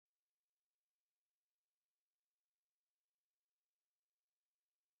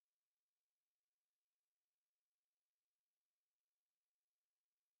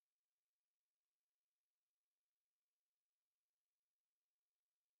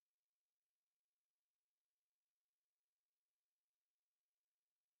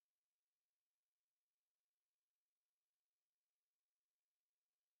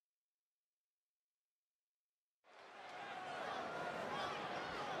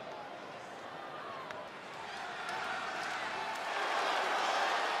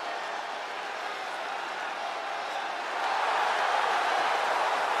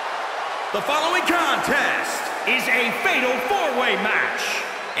The following contest is a fatal four-way match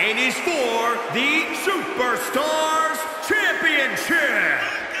and is for the Superstars Championship.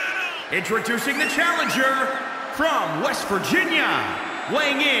 Introducing the challenger from West Virginia,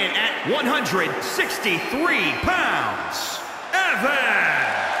 weighing in at 163 pounds,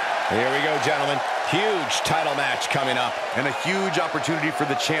 Evan. Here we go, gentlemen. Huge title match coming up. And a huge opportunity for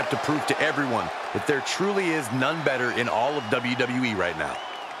the champ to prove to everyone that there truly is none better in all of WWE right now.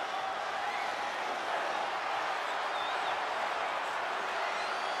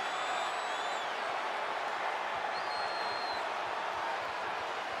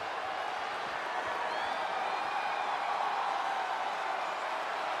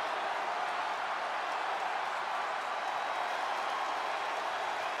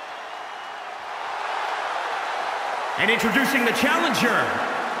 And introducing the challenger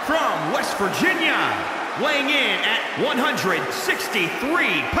from West Virginia, weighing in at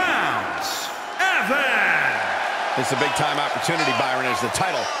 163 pounds, Evan. It's a big-time opportunity, Byron, as the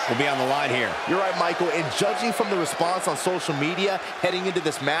title will be on the line here. You're right, Michael, and judging from the response on social media heading into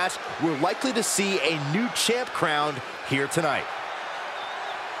this match, we're likely to see a new champ crowned here tonight.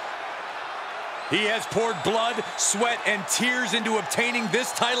 He has poured blood, sweat, and tears into obtaining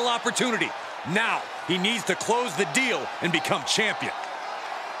this title opportunity. Now, he needs to close the deal and become champion.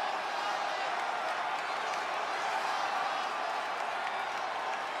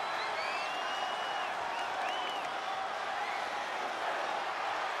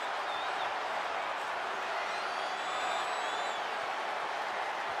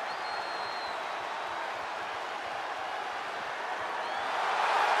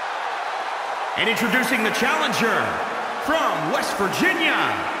 And introducing the challenger from West Virginia,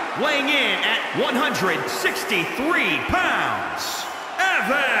 weighing in at 163 pounds,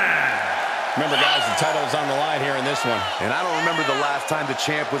 Evan. Remember, guys, the title is on the line here in this one. And I don't remember the last time the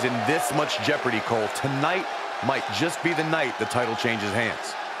champ was in this much jeopardy, Cole. Tonight might just be the night the title changes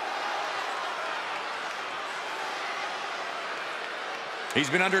hands. He's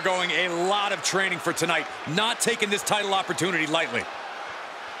been undergoing a lot of training for tonight, not taking this title opportunity lightly.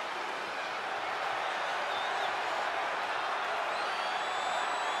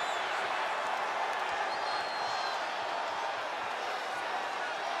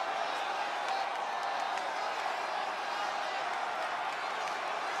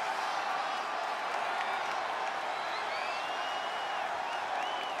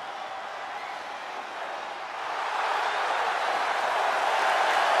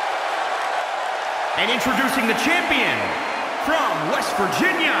 And introducing the champion from West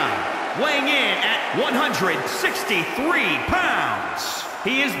Virginia, weighing in at 163 pounds,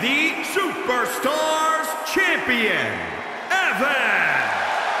 he is the Superstars Champion, Evan.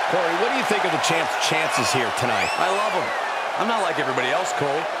 Corey, what do you think of the champ's chances here tonight? I love him. I'm not like everybody else,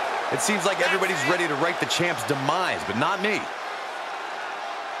 Cole. It seems like everybody's ready to write the champ's demise, but not me.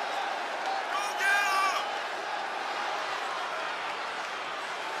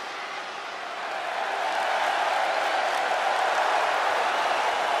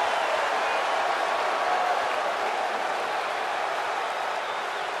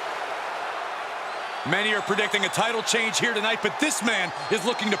 Many are predicting a title change here tonight, but this man is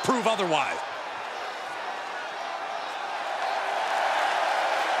looking to prove otherwise.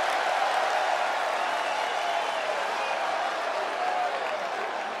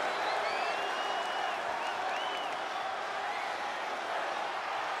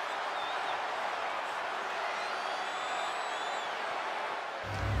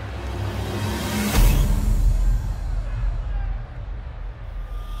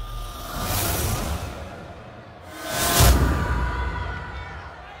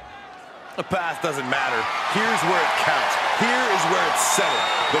 The past doesn't matter. Here's where it counts. Here is where it's settled.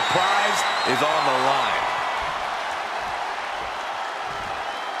 The prize is on the line.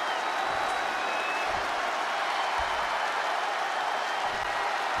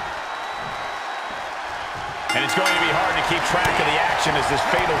 And it's going to be hard to keep track of the action as this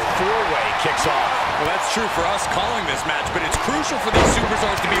fatal four-way kicks off. Well, that's true for us calling this match, but it's crucial for these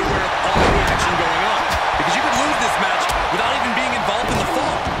superstars to be aware of all the action going on, because you could lose this match without even being involved in the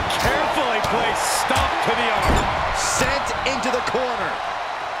fall. Carefully placed stomp to the arm. Sent into the corner.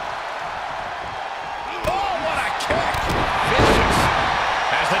 Oh, what a kick. Vicious.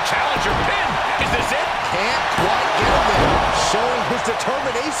 As the challenger pinned. Is this it? Can't quite get him there. Showing his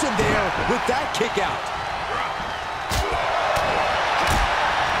determination there with that kick out.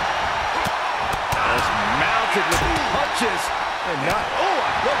 Mounted with punches and not. Oh,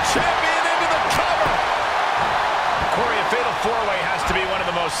 the champion into the cover. Corey, a fatal four-way has to be one of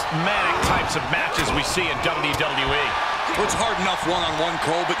the most manic types of matches we see in WWE. Well, it's hard enough one-on-one,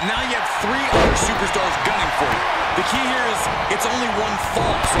 Cole, but now you have 3 other superstars gunning for you. The key here is it's only one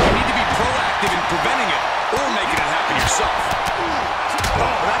fall, so you need to be proactive in preventing it or making it happen yourself. Oh,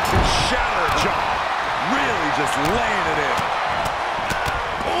 that can shatter a jaw. Really just laying it in.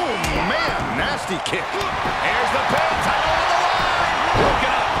 Oh, man, nasty kick. Here's the pin, title on the line.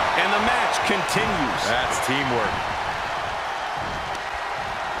 Broken up, and the match continues. That's teamwork.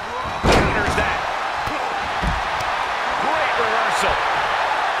 Counters that. Great reversal.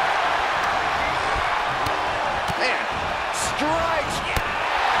 Man, strikes.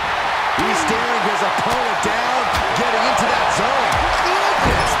 He's staring his opponent down, getting into that zone.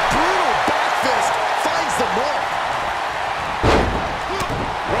 This brutal back fist finds the mark.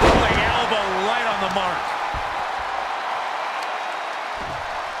 Rolling elbow right on the mark.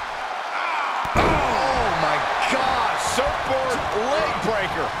 Oh, my God. Surfboard leg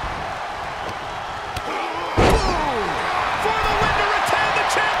breaker. Boom! For the win to retain the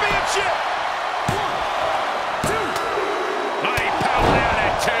championship. 1, 2. Oh, he powered out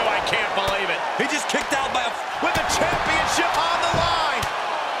at 2. I can't believe it. He just kicked out by a... With the championship on the line.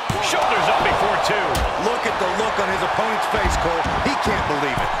 Shoulders up before 2. Look at the look on his opponent's face, Cole. He can't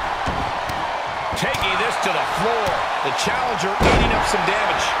believe it. Taking this to the floor. The challenger eating up some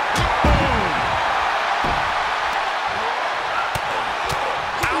damage. Boom!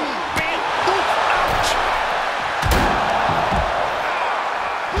 Ow, man. Ouch!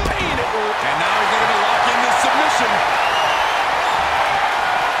 Pain it. And now he's going to lock in this submission.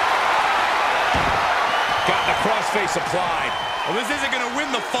 Got the crossface applied. Well, this isn't going to win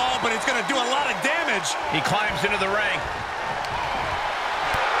the fall, but it's going to do a lot of damage. He climbs into the ring.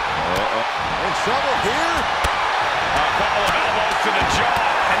 In trouble here. A couple of elbows to the jaw,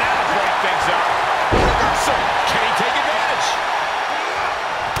 and that'll break things up. Reversal. Can he take advantage?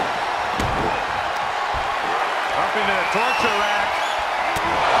 Up into the torture rack.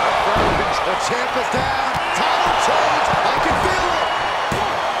 The champ is down. Title change. I can feel it.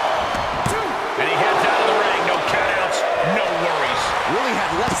 1, 2. And he heads out of the ring. No countouts, no worries. Really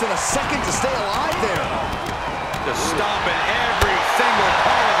had less than a second to stay alive there. Just stomping every single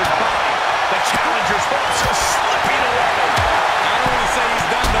part of his body. The challenger's hopes are slipping away. I don't want to say he's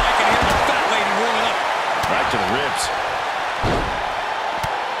done, but I can hear the fat lady warming up. Right to the ribs.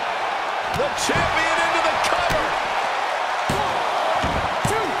 The champion into the cover.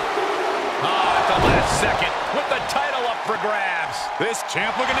 1, 2. Ah, at the last second, with the title up for grabs. This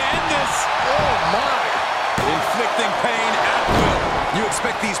champ looking to end this. Oh, my. Inflicting pain at will. You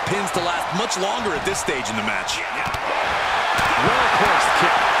expect these pins to last much longer at this stage in the match. Well-placed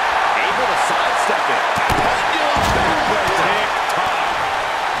kick. Able to sidestep it. Pendulum backbreaker. Tick-tock.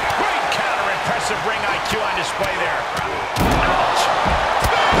 Great counter. Impressive ring IQ on display there. Ouch.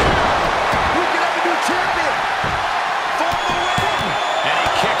 We can have a new champion. For the win. And he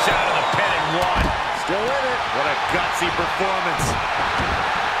kicks out of the pin and 1. Still in it. What a gutsy performance.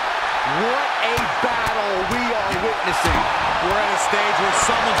 What a battle we are witnessing. We're at a stage where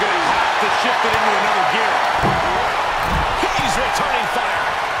someone's going to have to shift it into another gear. He's returning fire.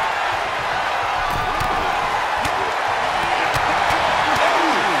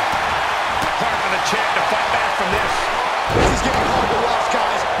 Hard for the champ to fight back from this. This is getting hard to watch,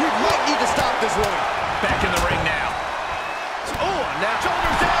 guys. We might need to stop this one. Back in the ring now. Oh, now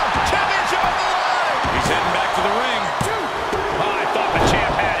shoulders down. Championship on the line. He's heading back to the ring. 2. Oh, I thought the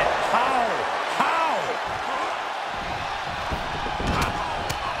champ had it. How?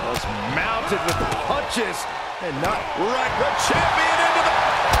 Was mounted with punches and not right. The champion into the...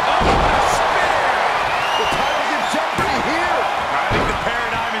 Oh, what a spear! The title's in jeopardy here. I think the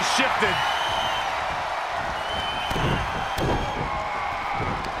paradigm has shifted.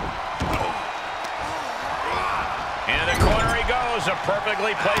 Into the corner he goes. A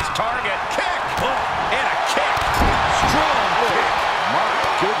perfectly placed target. Kick! Oh, and a kick. Strong kick. My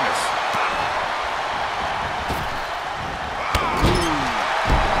goodness.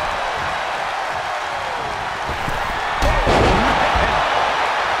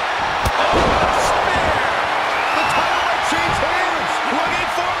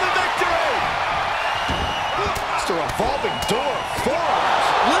 Revolving door forearms.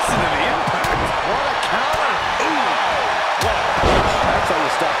 Listen to the impact. What a counter. Ooh. What a punch. That's how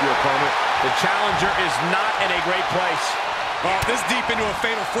you stop your opponent. The challenger is not in a great place. Oh, this deep into a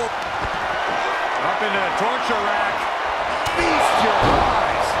fatal 4. Up into the torture rack. Feast your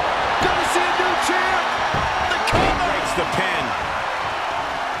eyes. Gonna see a new champ. The cover. Breaks the pin.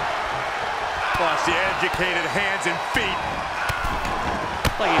 Plus the educated hands and feet.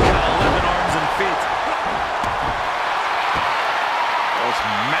 Like he's got 11 arms and feet.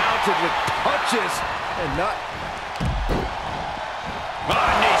 Mounted with punches and not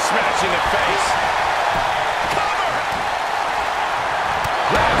punching the face. Cover!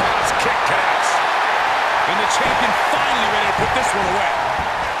 Roundhouse kick connects. And the champion finally ready to put this one away.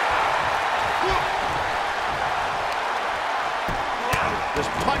 Just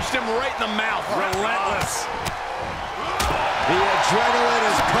punched him right in the mouth. Relentless. The adrenaline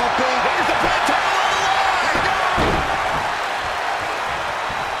is pumping. Here's the pin, title on the line.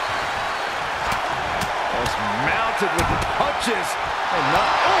 Just mounted with punches. And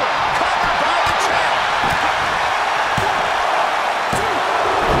not, covered by the champ.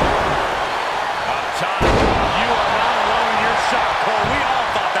 Up top, you are not alone in your shock, Cole. We all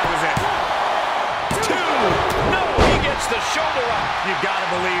thought that was it. 2. No, he gets the shoulder up. You gotta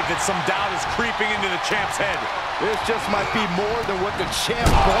believe that some doubt is creeping into the champ's head. This just might be more than what the champ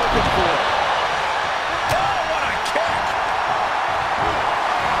bargained for. Oh, what a kick!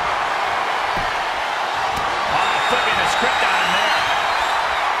 Oh, flipping the script on him there.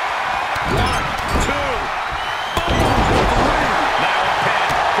 1, 2. Boom! Now a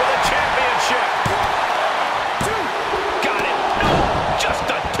pin for the championship. 2. Got it. No, just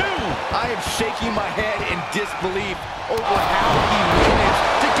a 2. I am shaking my head in disbelief over how he managed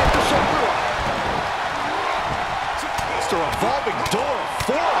to get the shoulder up. It's a revolving door of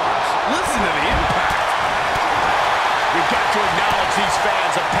forearms. Listen to the impact. We've got to acknowledge these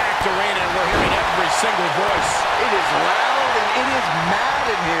fans, a packed arena, and we're hearing every single voice. It is loud and it is mad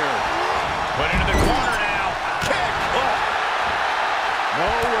in here. Put into the corner now. Kick. Oh.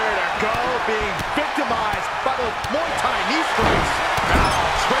 Nowhere to go, being victimized by those Muay Thai knee strikes. Now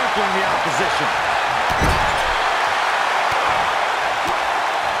trampling the opposition.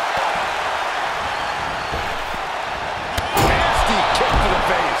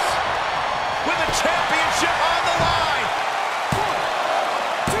 With the championship on the line.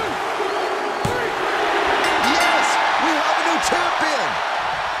 1, 2, 3. Yes, we have a new champion.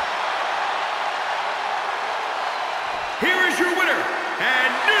 Here is your winner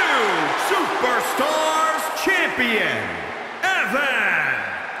and new Superstars champion, Evan.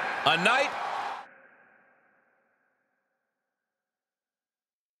 A night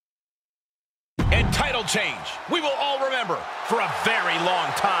and title change we will all remember for a very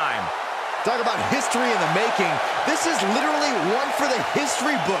long time. Talk about history in the making. This is literally one for the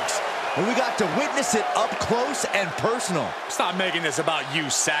history books. And we got to witness it up close and personal. Stop making this about you,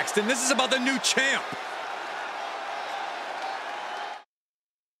 Saxton. This is about the new champ.